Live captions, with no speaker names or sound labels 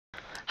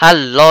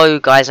Hello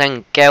guys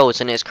and girls,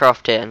 and it's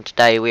Croft here, and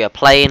today we are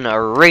playing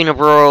Arena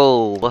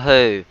Brawl.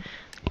 Woohoo!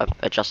 I'm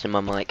adjusting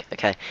my mic.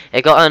 Okay,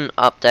 it got an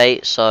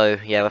update, so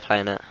yeah, we're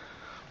playing it.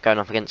 Going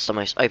up against the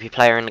most OP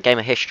player in the game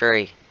of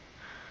history.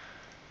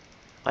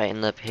 Wait,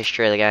 in the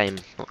history of the game,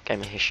 not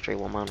game of history.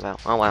 What am I on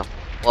about? Oh wow!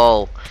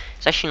 Whoa!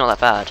 It's actually not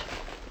that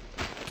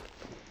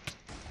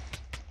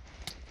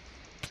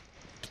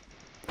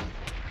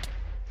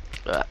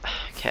bad.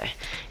 Okay.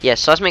 Yeah,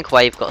 Seismic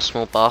Wave got a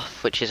small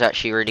buff, which is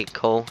actually really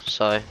cool,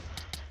 so...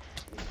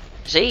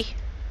 See?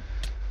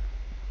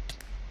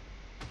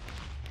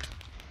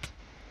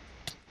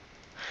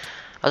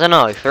 I don't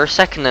know, for a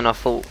second then I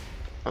thought...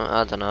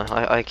 I don't know,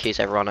 I accuse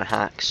everyone of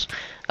hacks.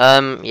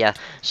 Yeah,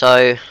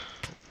 so...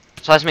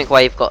 Seismic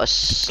Wave got a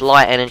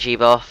slight energy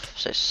buff,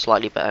 so it's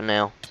slightly better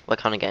now. We're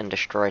kind of getting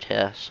destroyed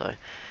here, so...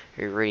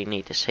 we really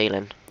need this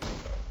healing.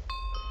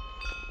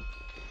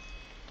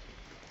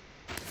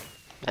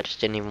 That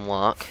just didn't even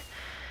work.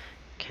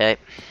 Okay.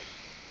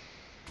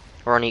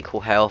 We're on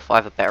equal health. I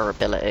have a better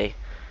ability.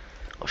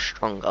 Or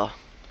stronger.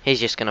 He's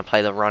just going to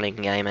play the running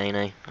game, ain't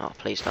he? Oh,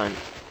 please don't.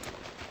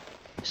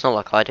 It's not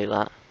like I do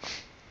that.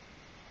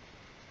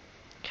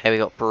 Okay, we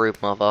got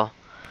Brood Mother.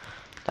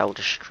 That will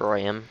destroy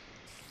him.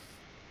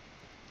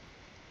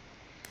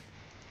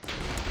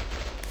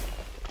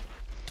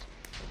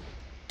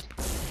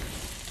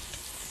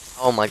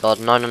 Oh my god,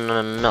 no, no,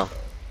 no, no, no.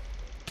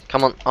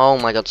 Come on. Oh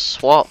my god,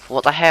 swap.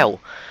 What the hell?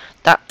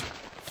 That...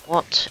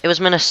 what? It was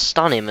meant to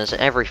stun him as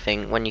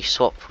everything when you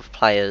swap with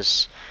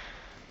players.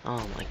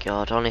 Oh my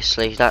god,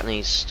 honestly, that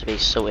needs to be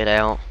sorted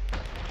out.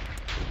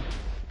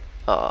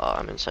 Oh,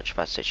 I'm in such a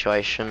bad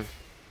situation.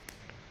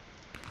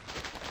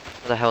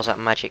 Where the hell's that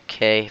magic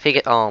key? If he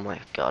get... oh my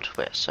god,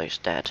 we're so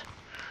dead.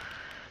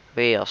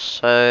 We are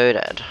so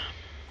dead.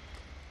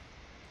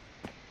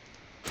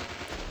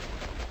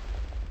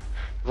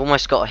 We've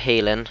almost got a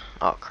healing.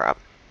 Oh crap.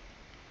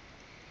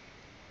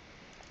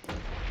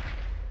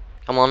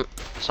 Come on,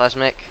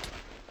 Seismic.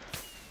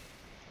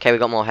 Okay, we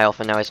got more health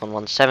and now he's on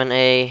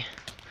 170.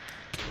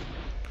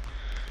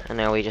 And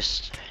now we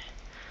just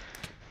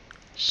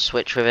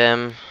switch with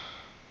him.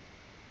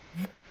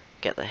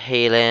 Get the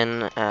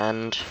healing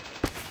and...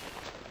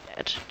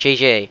 dead.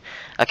 GG.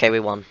 Okay, we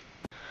won.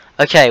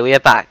 Okay, we are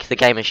back. The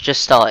game has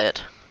just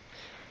started.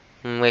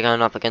 And we're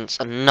going up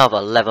against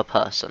another leather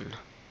person.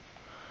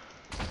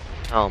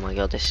 Oh my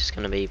god, this is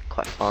going to be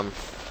quite fun.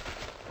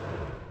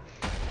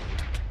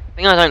 The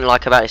thing I don't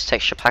like about this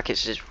texture pack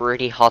is it's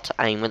really hard to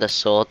aim with the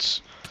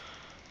swords.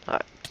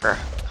 Like, bruh,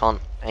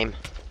 can't aim.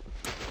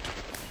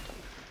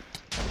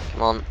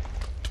 Come on.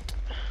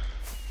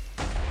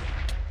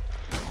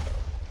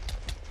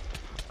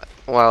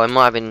 Well, it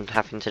might have been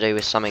having to do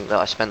with something that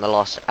I spent the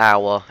last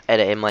hour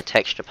editing my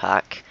texture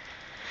pack.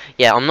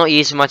 Yeah, I'm not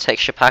using my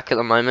texture pack at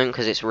the moment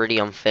because it's really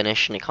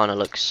unfinished and it kind of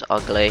looks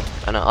ugly.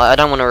 And I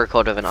don't want to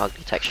record with an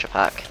ugly texture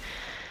pack.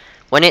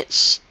 When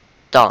it's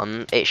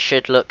done, it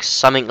should look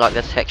something like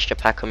the texture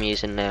pack I'm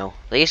using now.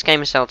 These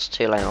game sounds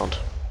too loud.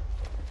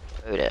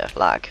 Oh dear,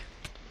 lag.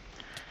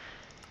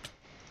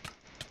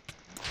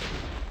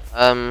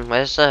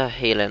 Where's the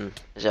healing?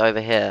 Is it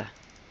over here?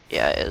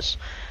 Yeah, it is.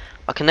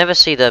 I can never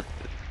see the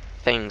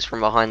things from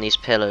behind these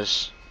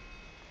pillars.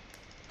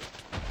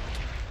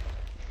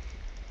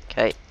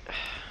 Okay.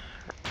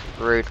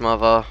 Rude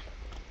Mother.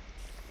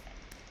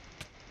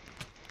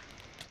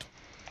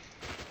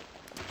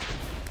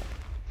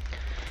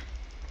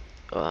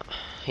 Oh,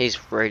 he's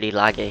really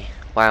laggy.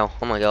 Wow,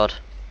 oh my god.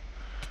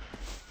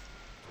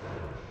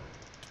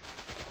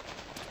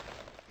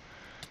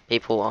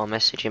 People are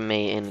messaging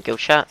me in guild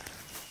chat.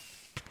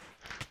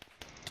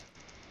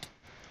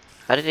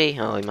 How did he?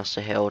 Oh, he must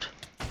have healed.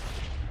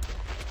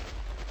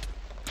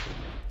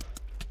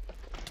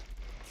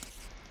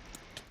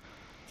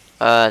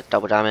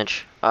 Double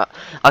damage.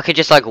 I could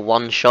just like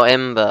one-shot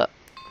him, but...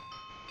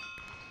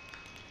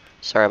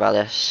 sorry about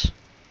this.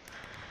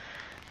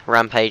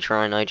 Rampage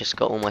Rhino just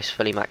got almost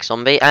fully max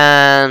zombie,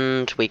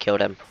 and we killed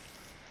him.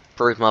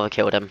 Brood Mother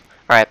killed him.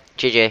 Alright,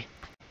 GG.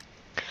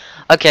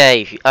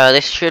 Okay,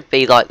 this should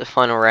be like the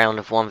final round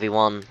of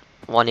 1v1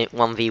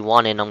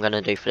 I'm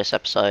gonna do for this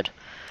episode.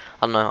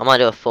 I don't know, I might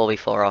do a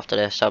 4v4 after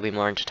this, that'll be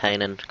more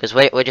entertaining. Because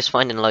we're just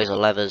finding loads of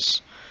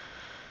levers.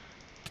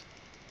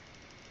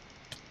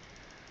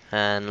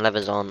 And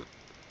levers aren't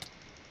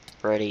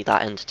really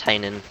that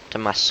entertaining to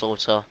mass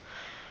slaughter.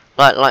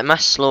 Like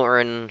mass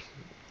slaughtering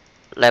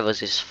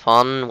levers is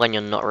fun when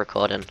you're not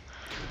recording.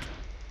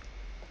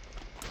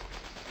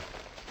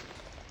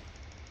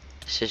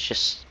 This is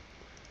just...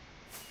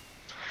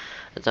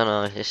 I don't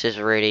know, this is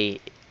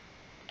really...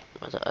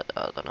 I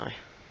don't know.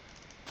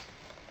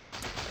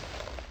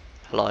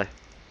 Hello.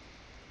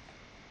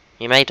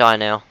 You may die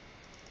now.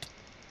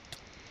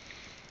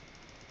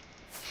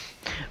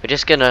 We're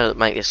just gonna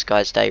make this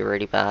guy's day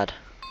really bad.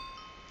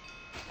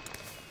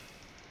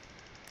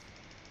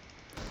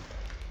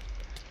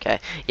 Okay,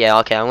 yeah,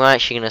 okay, I'm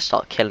actually gonna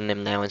start killing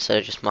him now instead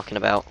of just mucking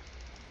about.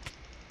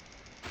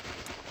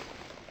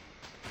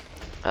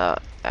 Ow,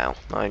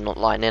 no, not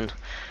lightning.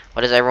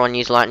 Why does everyone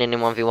use lightning in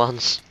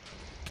 1v1s?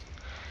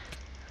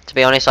 To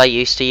be honest, I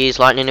used to use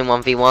lightning in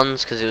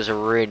 1v1s because it was a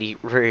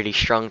really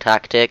strong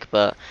tactic,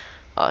 but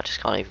I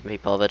just can't even be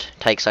bothered. It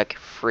takes like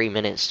 3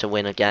 minutes to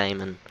win a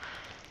game, and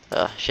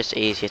it's just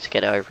easier to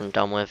get it over and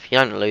done with. You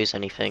don't lose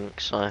anything,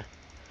 so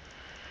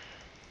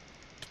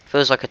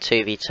feels like a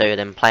 2v2.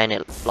 Then playing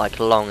it like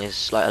a long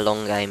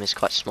game is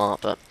quite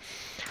smart, but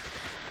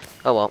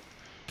oh well.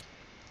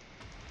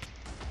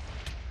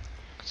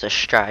 It's a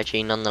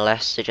strategy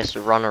nonetheless to just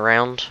run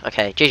around.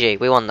 Okay, GG,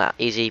 we won that.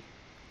 Easy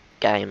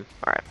game.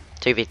 Alright,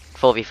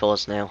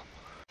 4v4s now.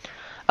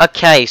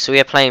 Okay, so we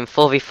are playing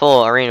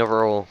 4v4 Arena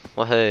Brawl.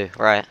 Woohoo,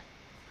 right.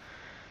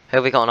 Who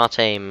have we got on our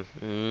team?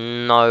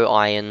 No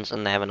irons,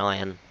 and they have an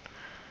iron.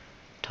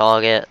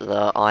 Target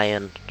the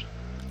iron.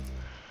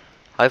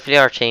 Hopefully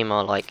our team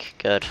are, like,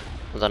 good.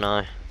 I don't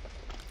know.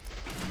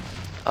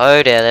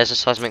 Oh dear, there's a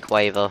Seismic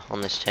Waver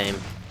on this team.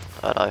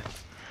 Oh no.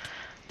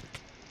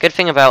 Good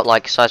thing about,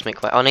 like,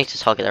 Seismic Waver... I need to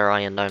target their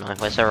iron, don't I?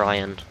 Where's their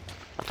iron?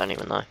 I don't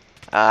even know.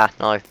 Ah,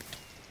 no.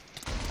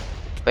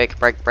 Quick,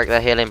 break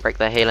their healing, break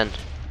their healing.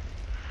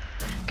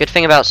 Good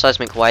thing about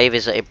Seismic Wave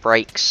is that it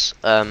breaks,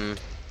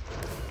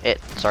 it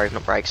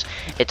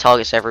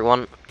targets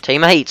everyone.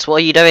 Teammates, what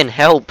are you doing?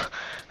 Help!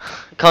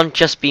 It can't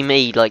just be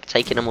me, like,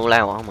 taking them all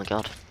out. Oh my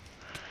god.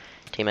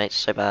 Teammates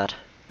are so bad.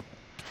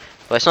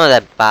 Well, it's not that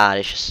they're bad,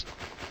 it's just,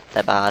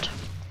 they're bad.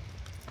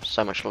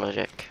 So much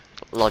logic.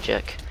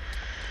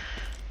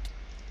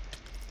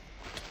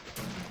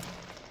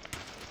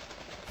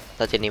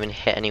 That didn't even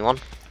hit anyone.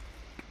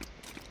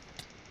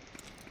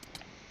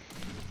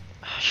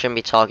 Shouldn't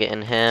be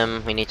targeting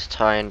him. We need to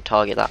try and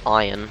target that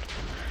iron.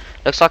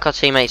 Looks like our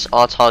teammates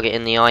are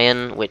targeting the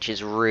iron, which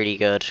is really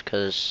good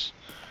because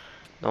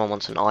no one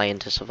wants an iron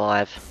to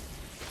survive.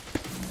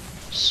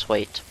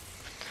 Sweet.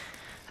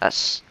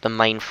 That's the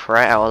main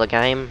threat out of the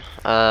game.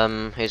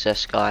 Who's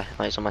this guy?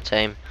 Oh, he's on my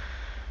team.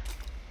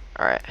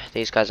 Alright,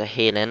 these guys are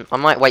healing. I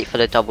might wait for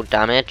the double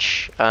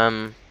damage.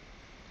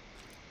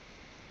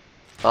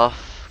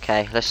 Off.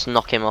 Okay, let's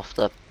knock him off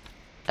the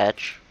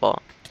edge.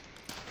 What?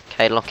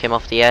 Okay, lock him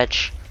off the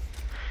edge.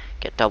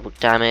 Get double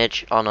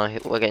damage. Oh no,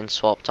 we're getting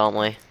swapped, aren't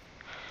we?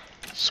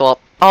 Swap.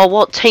 Oh,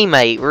 what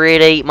teammate?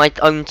 Really? My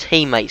own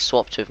teammate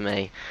swapped with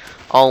me.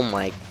 Oh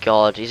my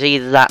god. Is he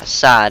that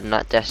sad and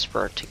that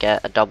desperate to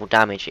get a double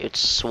damage? He would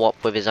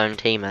swap with his own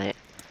teammate.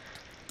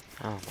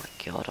 Oh my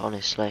god,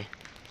 honestly.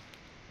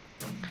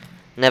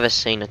 Never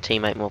seen a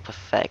teammate more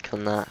pathetic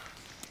than that.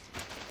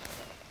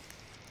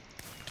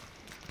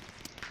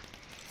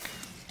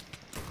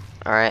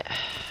 Alright.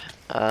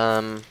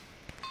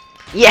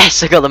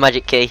 Yes, I got the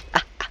magic key.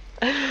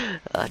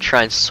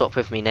 Try and swap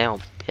with me now,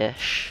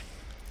 bitch.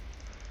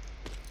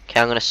 Okay,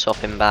 I'm gonna swap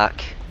him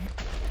back.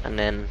 And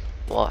then,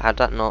 what? How'd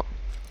that not?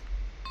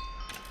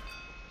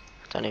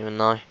 I don't even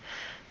know.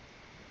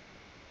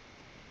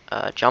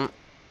 Jump.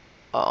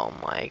 Oh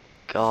my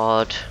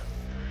god.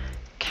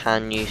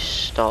 Can you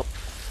stop?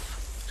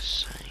 For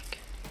fuck's sake.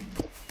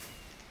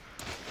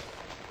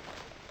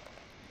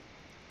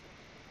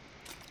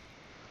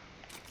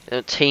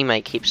 The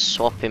teammate keeps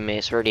swapping me,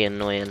 it's really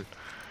annoying.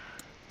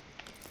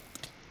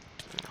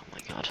 Oh my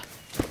god.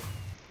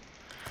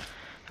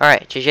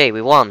 Alright, GG,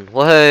 we won.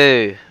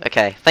 Woohoo!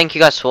 Okay, thank you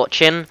guys for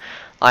watching.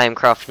 I am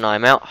Craft and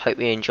I'm out. Hope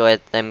you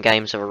enjoyed them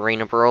games of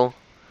Arena Brawl.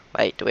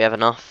 Wait, do we have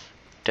enough?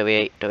 Do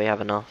we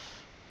have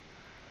enough?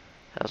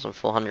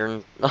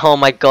 1,400. Oh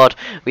my god,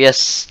 we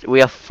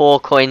are 4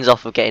 coins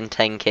off of getting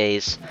 10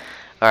 keys.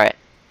 Alright.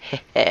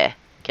 Okay,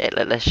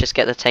 let's just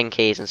get the 10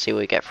 keys and see what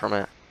we get from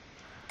it.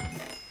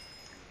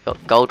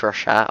 Got Gold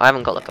Rush hat. I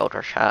haven't got the Gold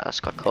Rush hat. That's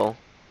quite cool.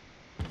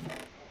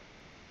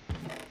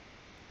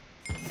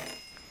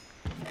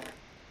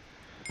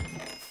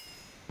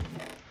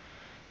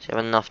 So you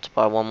have enough to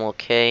buy 1 more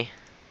key.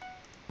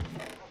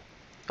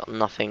 Got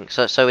nothing.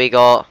 So we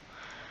got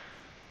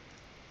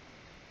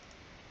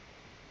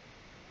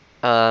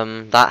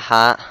that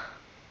hat,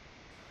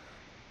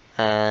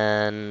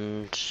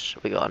 and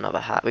we got another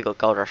hat. We got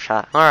Gold Rush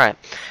hat. Alright.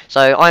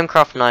 So I'm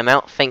Craft and I'm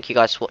out. Thank you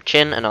guys for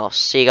watching, and I'll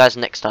see you guys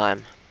next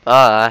time.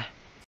 Bye.